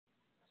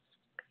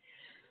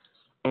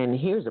And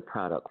here's a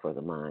product for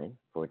the mind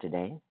for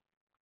today.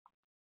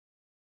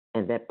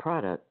 And that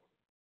product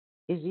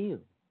is you.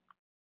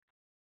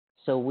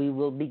 So we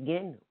will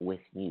begin with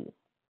you.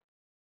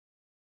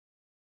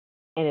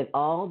 And it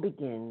all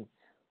begins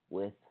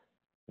with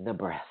the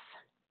breath.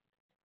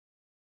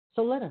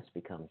 So let us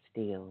become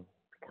still,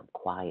 become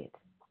quiet,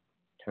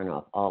 turn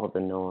off all of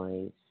the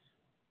noise,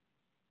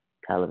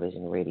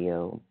 television,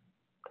 radio,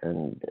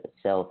 turn the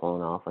cell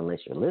phone off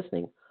unless you're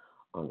listening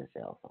on the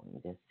cell phone.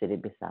 Just sit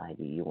it beside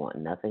you. You want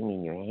nothing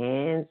in your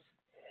hands.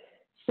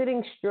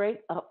 Sitting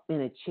straight up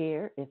in a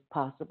chair, if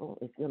possible.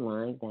 If you're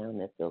lying down,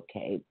 that's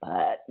okay.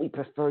 But we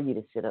prefer you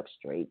to sit up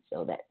straight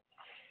so that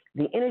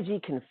the energy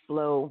can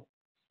flow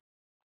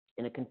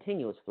in a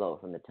continuous flow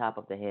from the top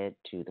of the head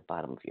to the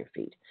bottom of your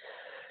feet.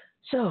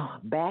 So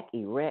back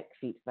erect,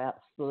 feet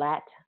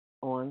flat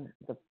on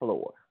the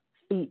floor.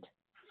 Feet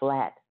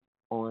flat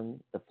on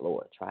the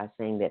floor. Try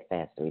saying that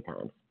fast 3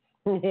 times.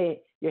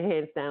 Your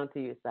hands down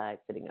to your side,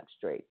 sitting up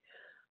straight.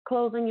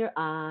 Closing your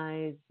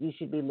eyes, you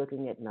should be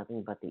looking at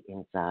nothing but the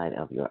inside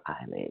of your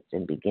eyelids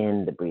and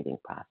begin the breathing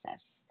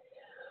process.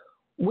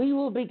 We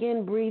will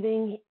begin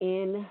breathing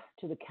in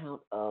to the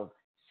count of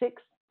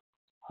 6,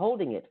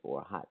 holding it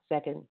for a hot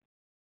second,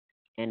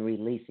 and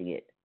releasing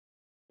it,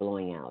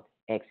 blowing out,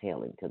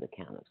 exhaling to the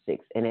count of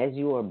 6. And as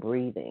you are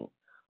breathing,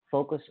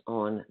 focus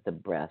on the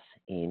breath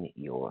in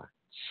your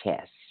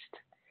chest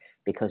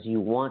because you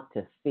want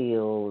to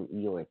feel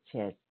your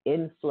chest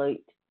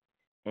inflate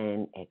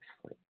and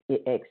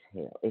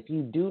exhale. If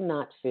you do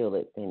not feel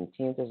it, then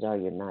chances are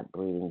you're not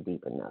breathing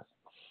deep enough.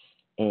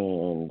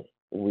 And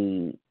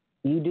you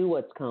do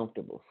what's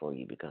comfortable for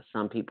you because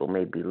some people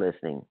may be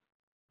listening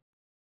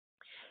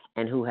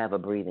and who have a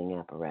breathing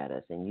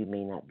apparatus, and you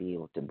may not be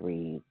able to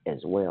breathe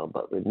as well.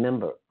 But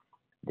remember,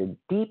 the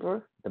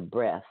deeper the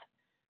breath,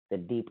 the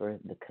deeper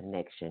the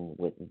connection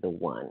with the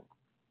one,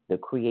 the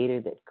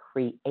creator that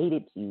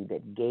created you,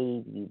 that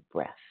gave you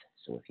breath.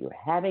 So if you're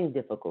having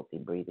difficulty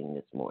breathing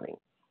this morning,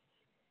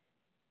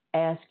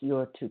 ask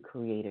your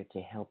creator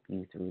to help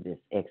you through this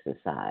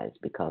exercise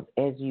because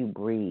as you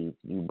breathe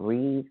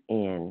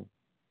in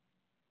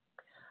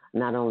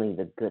not only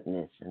the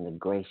goodness and the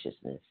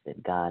graciousness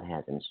that God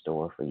has in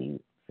store for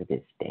you for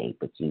this day,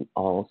 but you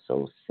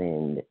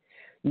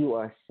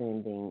are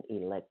sending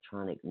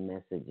electronic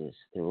messages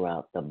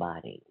throughout the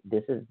body.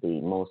 This is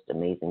the most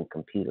amazing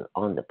computer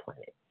on the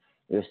planet.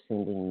 You're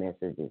sending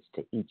messages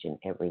to each and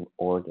every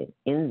organ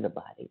in the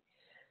body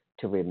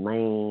to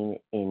remain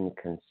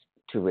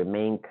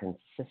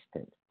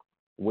consistent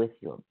with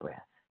your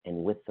breath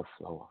and with the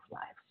flow of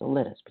life. So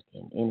let us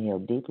begin. Inhale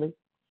deeply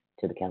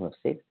to the count of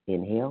 6.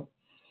 Inhale.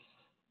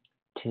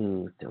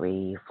 2,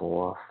 3,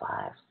 4,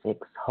 5,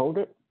 6. Hold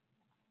it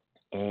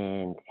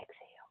and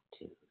exhale.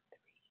 2, 3, 4, 5,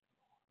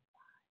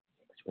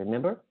 6.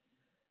 Remember,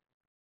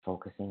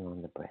 focusing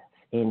on the breath.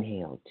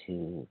 Inhale.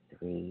 2,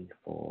 3,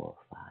 4,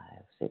 5,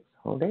 6.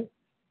 Hold it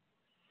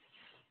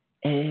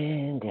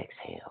and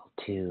exhale.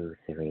 2,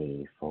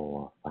 3,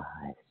 4, 5,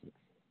 6.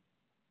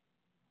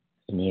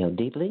 Inhale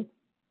deeply.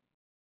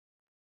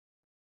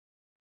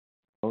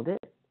 Hold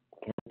it.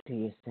 Count to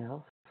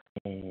yourself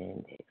and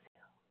exhale.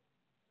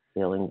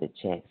 Feeling the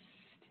chest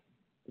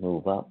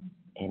move up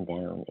and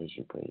down as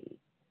you breathe.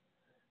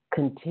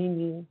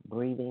 Continue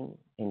breathing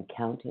and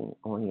counting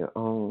on your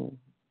own,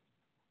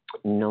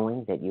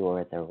 knowing that you are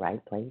at the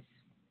right place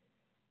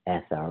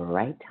at the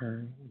right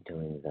time,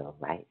 doing the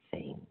right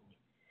thing.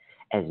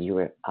 As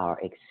you are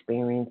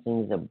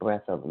experiencing the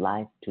breath of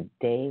life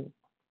today,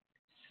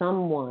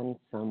 someone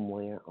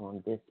somewhere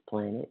on this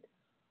planet,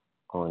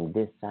 on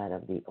this side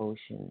of the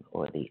ocean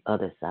or the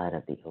other side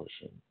of the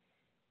ocean,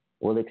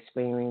 will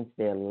experience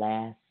their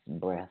last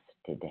breath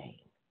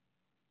today.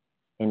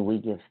 And we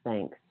give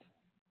thanks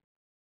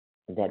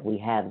that we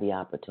have the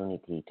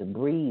opportunity to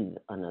breathe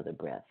another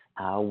breath.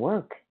 Our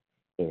work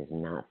is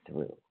not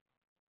through.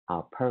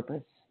 Our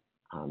purpose,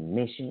 our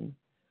mission,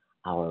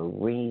 our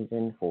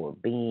reason for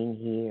being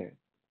here,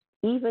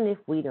 even if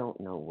we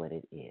don't know what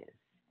it is,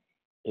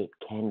 it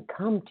can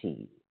come to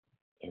you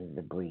in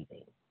the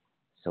breathing.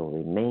 So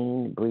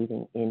remain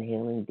breathing,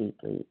 inhaling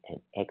deeply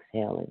and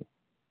exhaling,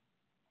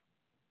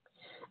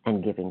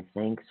 and giving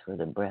thanks for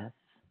the breath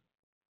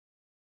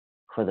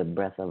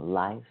of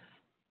life,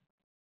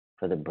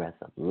 for the breath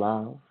of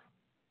love,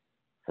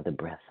 for the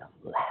breath of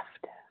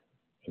laughter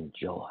and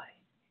joy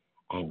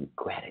and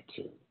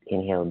gratitude.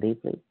 Inhale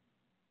deeply.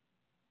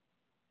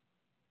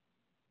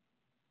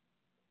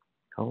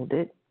 Hold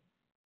it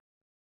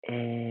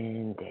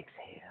and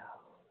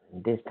exhale.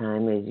 And this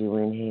time as you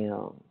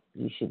inhale,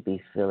 you should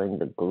be feeling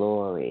the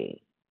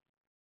glory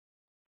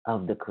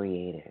of the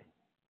Creator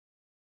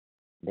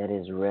that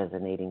is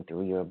resonating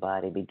through your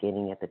body,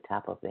 beginning at the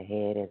top of the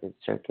head as it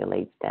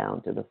circulates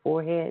down to the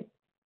forehead,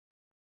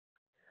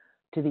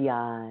 to the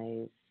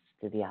eyes,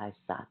 to the eye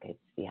sockets,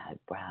 the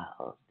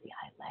eyebrows, the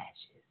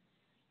eyelashes,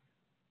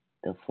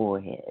 the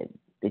forehead,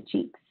 the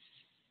cheeks,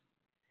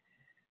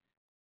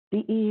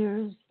 the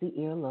ears, the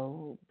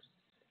earlobes,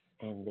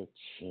 and the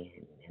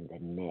chin and the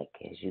neck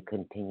as you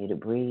continue to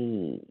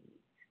breathe.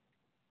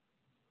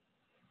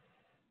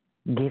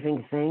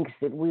 Giving thanks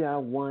that we are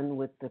one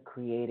with the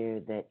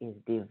Creator that is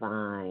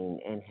divine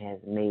and has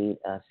made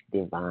us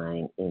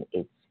divine in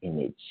its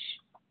image.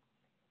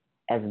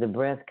 As the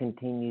breath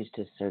continues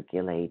to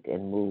circulate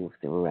and move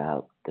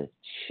throughout the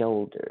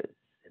shoulders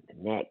and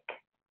the neck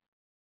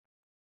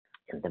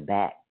and the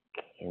back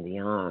and the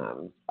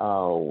arms,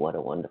 oh, what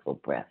a wonderful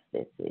breath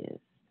this is.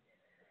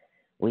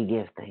 We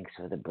give thanks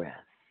for the breath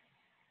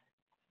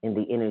and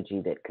the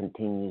energy that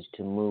continues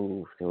to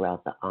move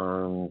throughout the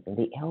arms and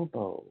the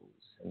elbows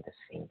and the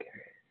fingers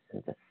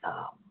and the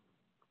thumb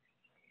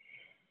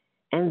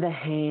and the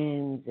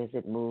hands as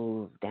it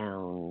moves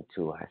down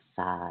to our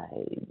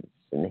sides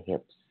and the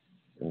hips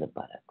and the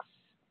buttocks.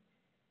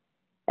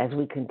 As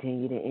we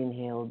continue to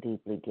inhale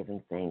deeply,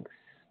 giving thanks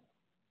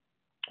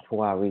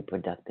for our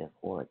reproductive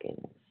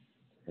organs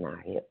and our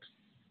hips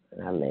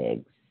and our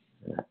legs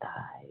and our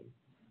thighs.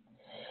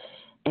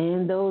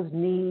 And those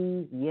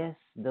knees, yes,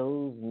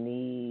 those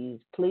knees,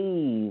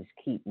 please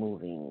keep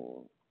moving,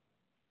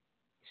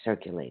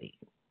 circulating,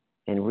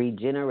 and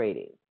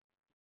regenerating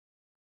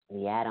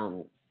the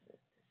atoms,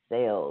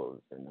 cells,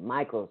 and the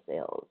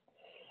microcells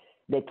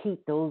that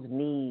keep those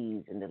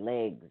knees and the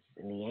legs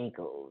and the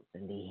ankles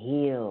and the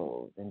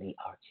heels and the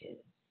arches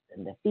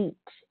and the feet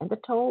and the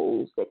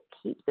toes that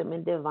keep them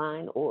in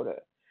divine order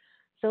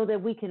so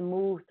that we can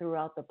move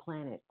throughout the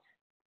planet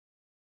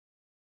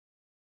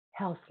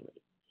healthily,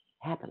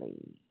 happily.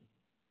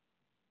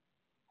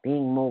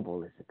 Being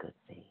mobile is a good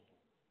thing,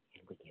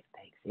 and we give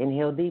thanks.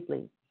 Inhale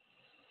deeply.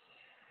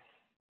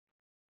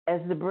 As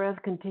the breath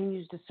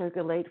continues to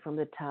circulate from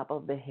the top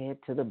of the head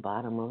to the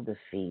bottom of the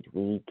feet,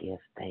 we give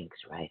thanks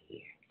right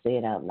here. Say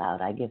it out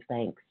loud. I give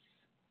thanks.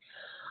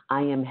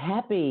 I am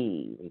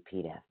happy.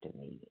 Repeat after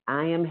me.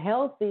 I am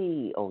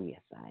healthy. Oh,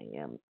 yes, I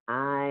am.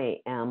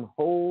 I am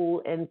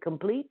whole and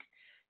complete,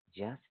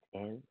 just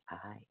as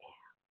I am.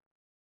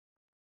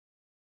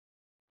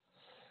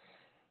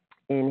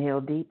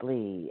 Inhale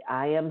deeply.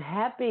 I am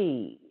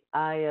happy.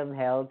 I am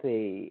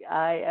healthy.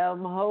 I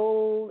am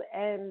whole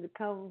and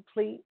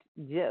complete,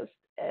 just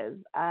as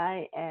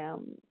I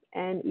am.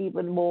 And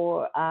even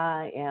more,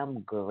 I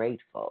am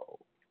grateful.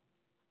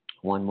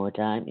 One more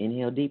time.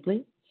 Inhale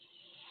deeply.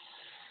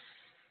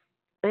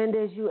 And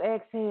as you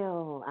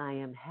exhale, I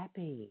am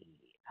happy.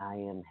 I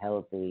am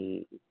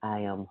healthy. I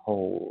am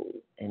whole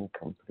and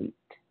complete.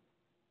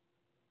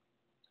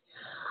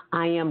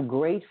 I am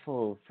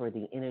grateful for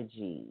the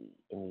energy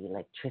and the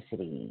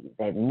electricity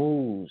that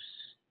moves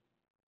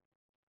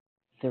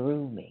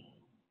through me.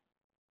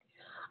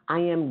 I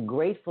am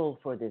grateful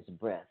for this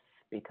breath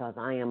because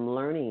I am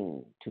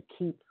learning to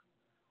keep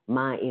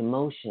my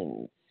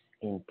emotions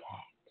intact.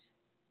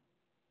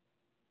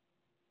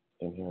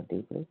 Inhale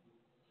deeply.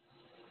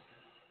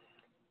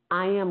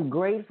 I am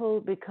grateful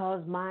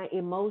because my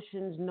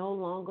emotions no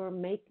longer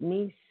make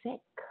me sick.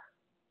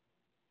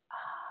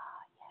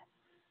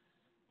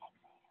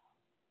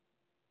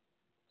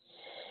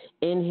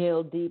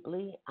 Inhale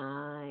deeply.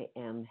 I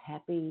am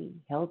happy,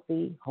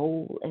 healthy,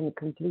 whole, and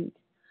complete.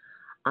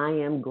 I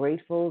am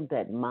grateful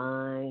that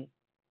my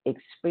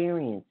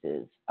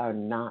experiences are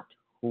not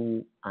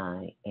who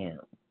I am.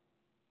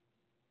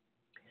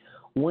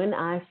 When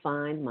I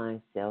find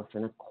myself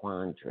in a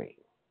quandary,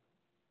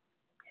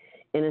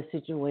 in a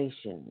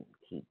situation,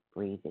 keep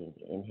breathing,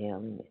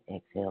 inhaling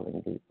and exhaling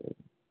deeply.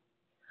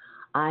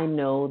 I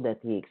know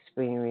that the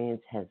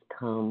experience has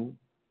come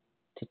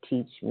to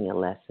teach me a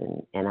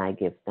lesson, and I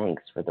give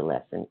thanks for the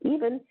lesson.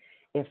 Even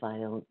if I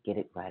don't get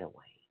it right away,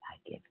 I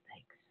give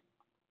thanks.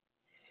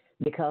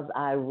 Because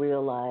I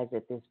realize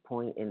at this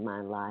point in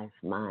my life,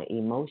 my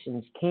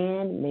emotions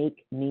can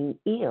make me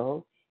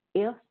ill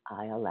if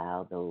I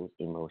allow those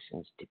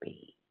emotions to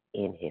be.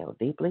 Inhale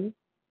deeply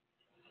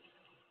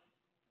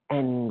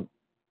and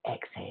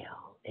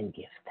exhale and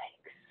give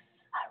thanks.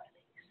 I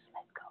release,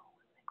 let go,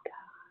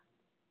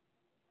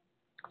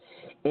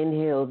 and let God.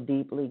 Inhale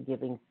deeply,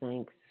 giving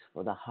thanks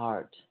for the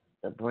heart,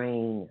 the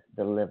brain,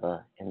 the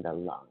liver, and the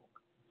lung.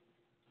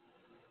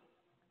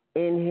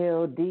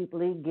 Inhale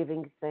deeply,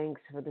 giving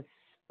thanks for the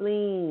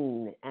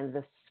spleen and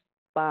the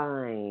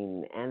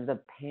spine and the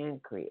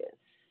pancreas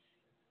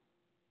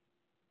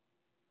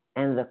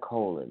and the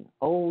colon.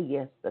 Oh,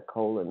 yes, the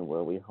colon,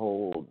 where we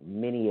hold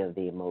many of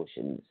the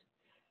emotions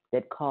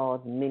that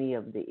cause many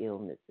of the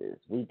illnesses.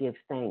 We give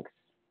thanks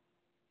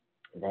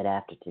that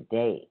after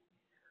today,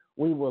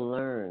 we will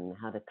learn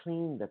how to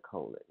clean the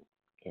colon.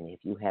 And if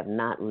you have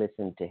not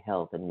listened to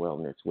Health and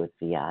Wellness with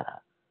Viata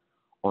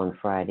on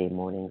Friday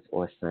mornings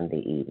or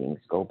Sunday evenings,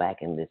 go back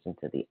and listen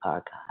to the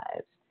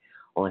archives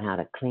on how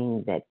to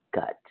clean that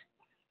gut,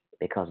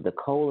 because the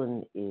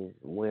colon is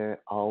where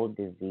all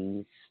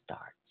disease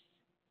starts.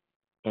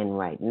 And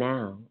right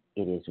now,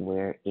 it is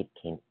where it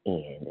can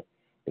end,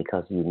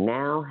 because you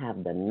now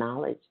have the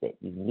knowledge that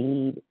you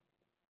need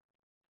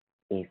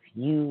if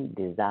you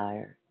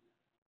desire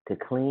to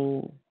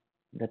clean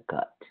the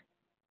gut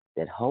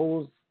that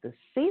holds the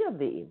seat of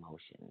the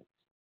emotions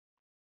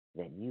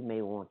that you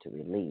may want to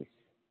release.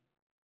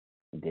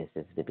 This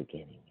is the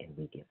beginning, and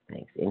we give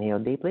thanks. Inhale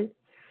deeply.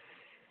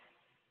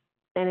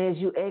 And as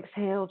you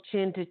exhale,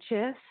 chin to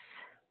chest,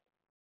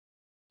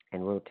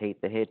 And rotate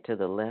the head to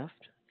the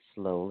left,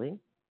 slowly,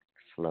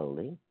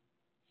 slowly,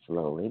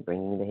 slowly,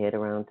 bringing the head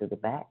around to the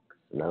back,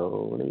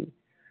 slowly.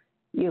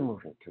 You're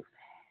moving too fast.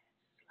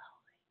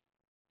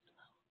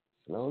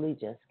 Slowly,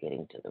 just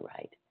getting to the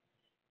right.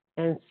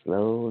 And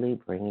slowly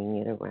bringing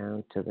it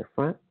around to the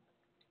front,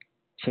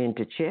 chin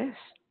to chest,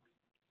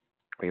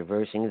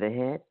 reversing the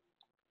head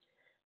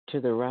to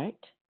the right,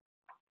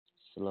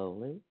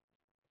 slowly,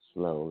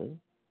 slowly,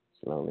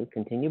 slowly.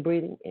 Continue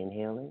breathing,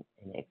 inhaling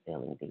and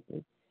exhaling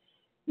deeply.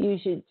 You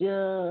should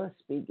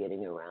just be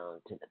getting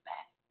around to the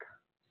back.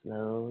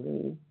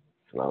 Slowly,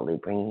 slowly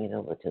bringing it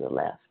over to the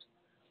left.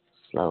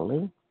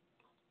 Slowly,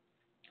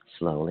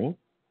 slowly,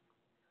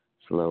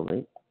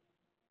 slowly,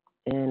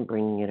 and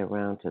bringing it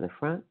around to the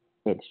front.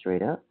 Head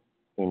straight up.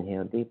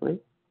 Inhale deeply.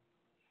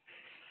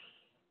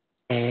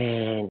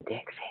 And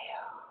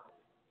exhale.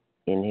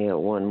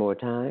 Inhale one more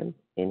time.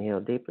 Inhale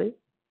deeply.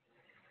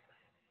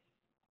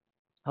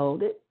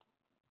 Hold it.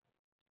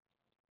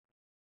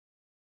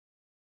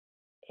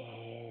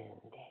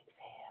 And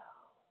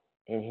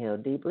exhale. Inhale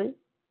deeply.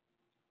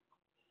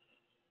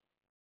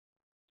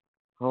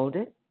 Hold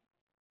it.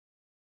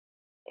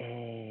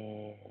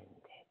 And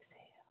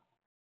exhale.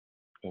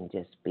 And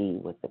just be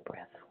with the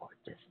breath for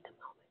just a moment.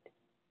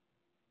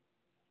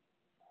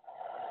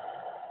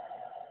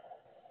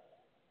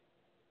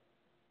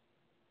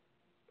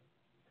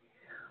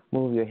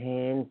 Move your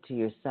hand to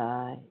your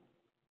side.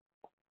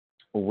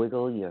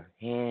 Wiggle your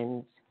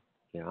hands,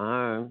 your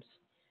arms,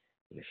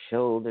 your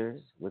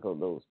shoulders. Wiggle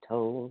those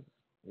toes,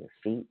 your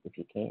feet if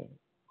you can.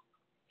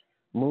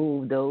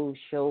 Move those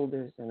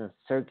shoulders in a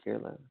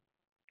circular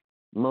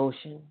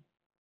motion.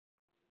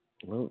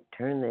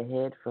 Turn the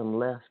head from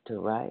left to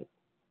right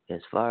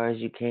as far as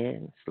you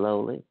can,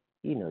 slowly.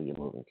 You know you're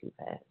moving too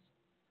fast.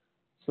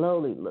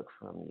 Slowly look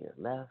from your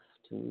left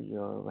to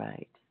your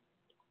right.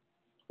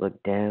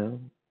 Look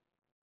down.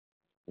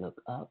 Look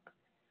up.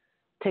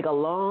 Take a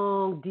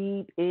long,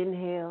 deep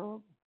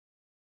inhale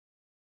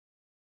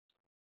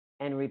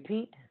and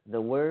repeat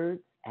the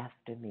words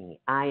after me.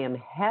 I am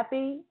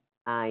happy.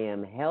 I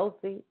am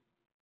healthy.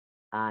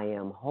 I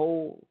am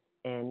whole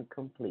and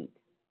complete.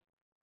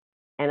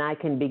 And I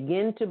can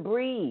begin to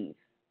breathe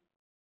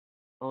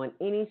on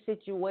any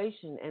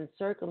situation and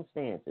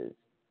circumstances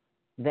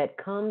that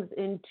comes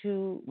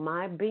into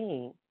my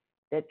being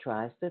that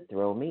tries to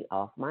throw me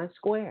off my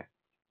square,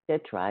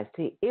 that tries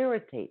to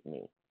irritate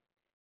me,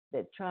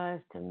 that tries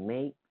to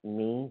make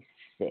me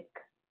sick.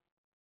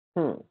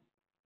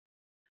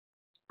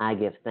 I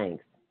give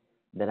thanks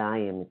that I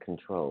am in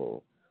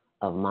control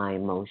of my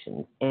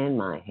emotions and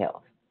my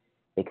health,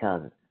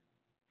 because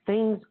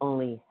things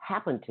only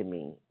happen to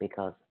me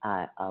because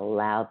I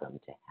allow them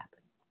to happen.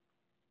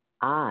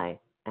 I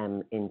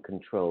am in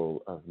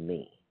control of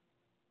me.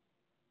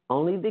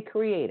 Only the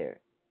Creator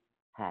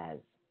has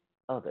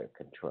other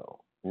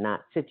control,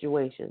 not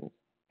situations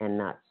and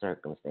not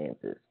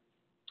circumstances.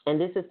 And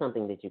this is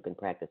something that you can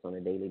practice on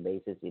a daily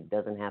basis. It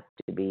doesn't have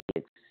to be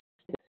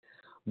extensive,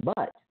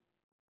 but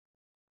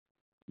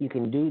you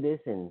can do this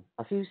in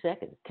a few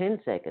seconds,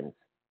 10 seconds,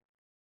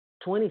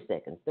 20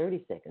 seconds,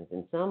 30 seconds,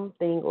 and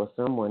something or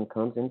someone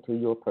comes into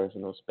your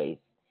personal space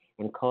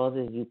and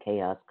causes you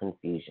chaos,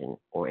 confusion,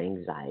 or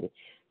anxiety.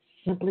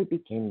 Simply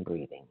begin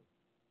breathing.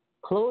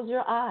 Close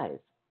your eyes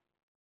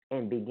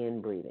and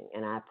begin breathing.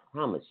 And I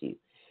promise you,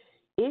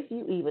 if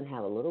you even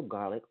have a little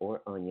garlic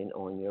or onion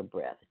on your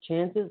breath,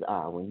 chances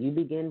are when you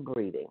begin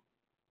breathing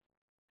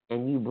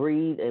and you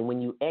breathe, and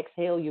when you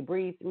exhale, you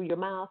breathe through your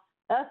mouth,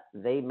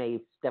 they may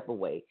step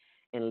away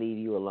and leave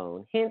you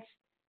alone. Hence,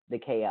 the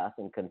chaos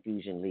and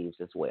confusion leaves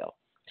as well.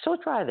 So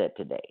try that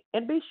today,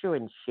 and be sure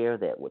and share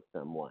that with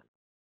someone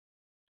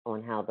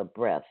on how the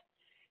breath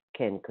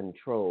can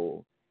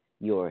control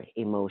your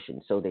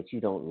emotions so that you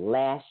don't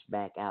lash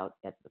back out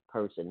at the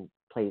person,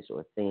 place,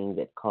 or thing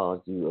that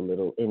caused you a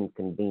little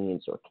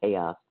inconvenience or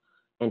chaos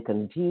and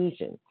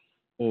confusion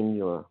in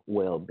your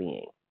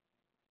well-being.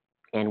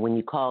 And when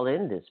you call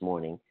in this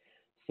morning,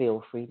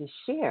 feel free to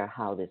share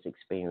how this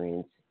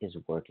experience is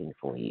working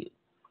for you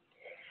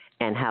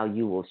and how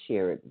you will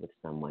share it with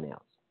someone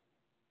else.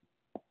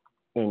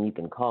 And you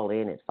can call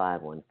in at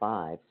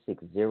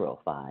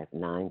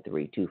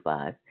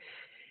 515-605-9325.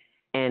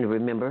 And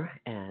remember,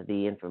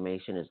 the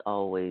information is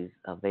always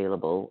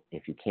available.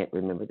 If you can't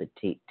remember the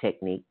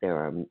technique, there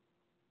are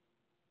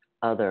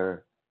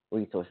other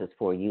resources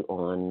for you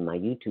on my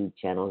YouTube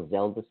channel,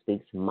 Zelda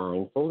Speaks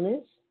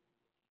Mindfulness.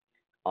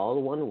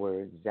 All one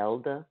word,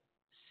 Zelda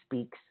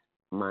Speaks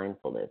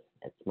Mindfulness.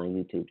 That's my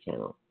YouTube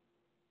channel.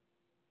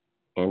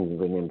 And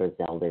remember,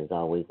 Zelda is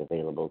always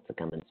available to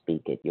come and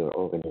speak at your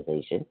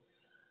organization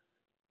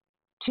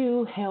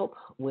to help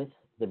with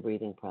the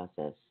breathing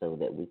process so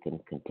that we can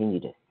continue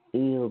to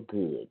feel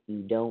good.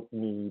 You don't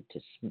need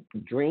to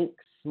drink,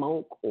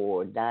 smoke,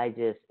 or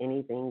digest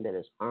anything that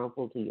is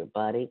harmful to your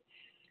body.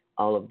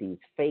 All of these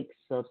fake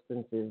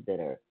substances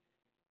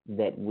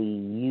that we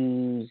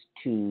use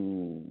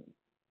to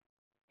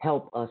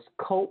help us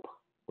cope.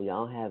 We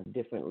all have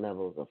different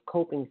levels of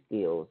coping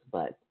skills,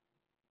 but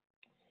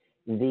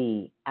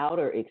The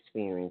outer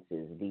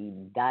experiences, the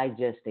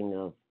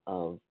digesting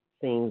of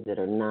things that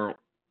are not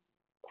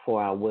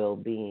for our well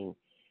being.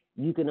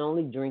 You can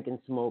only drink and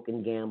smoke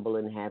and gamble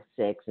and have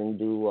sex and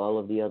do all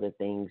of the other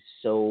things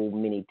so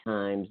many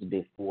times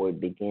before it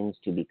begins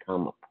to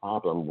become a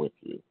problem with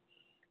you.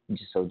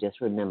 So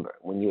just remember,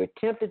 when you're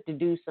tempted to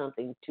do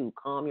something to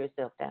calm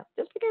yourself down,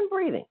 just begin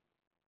breathing.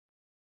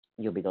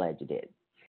 You'll be glad you did.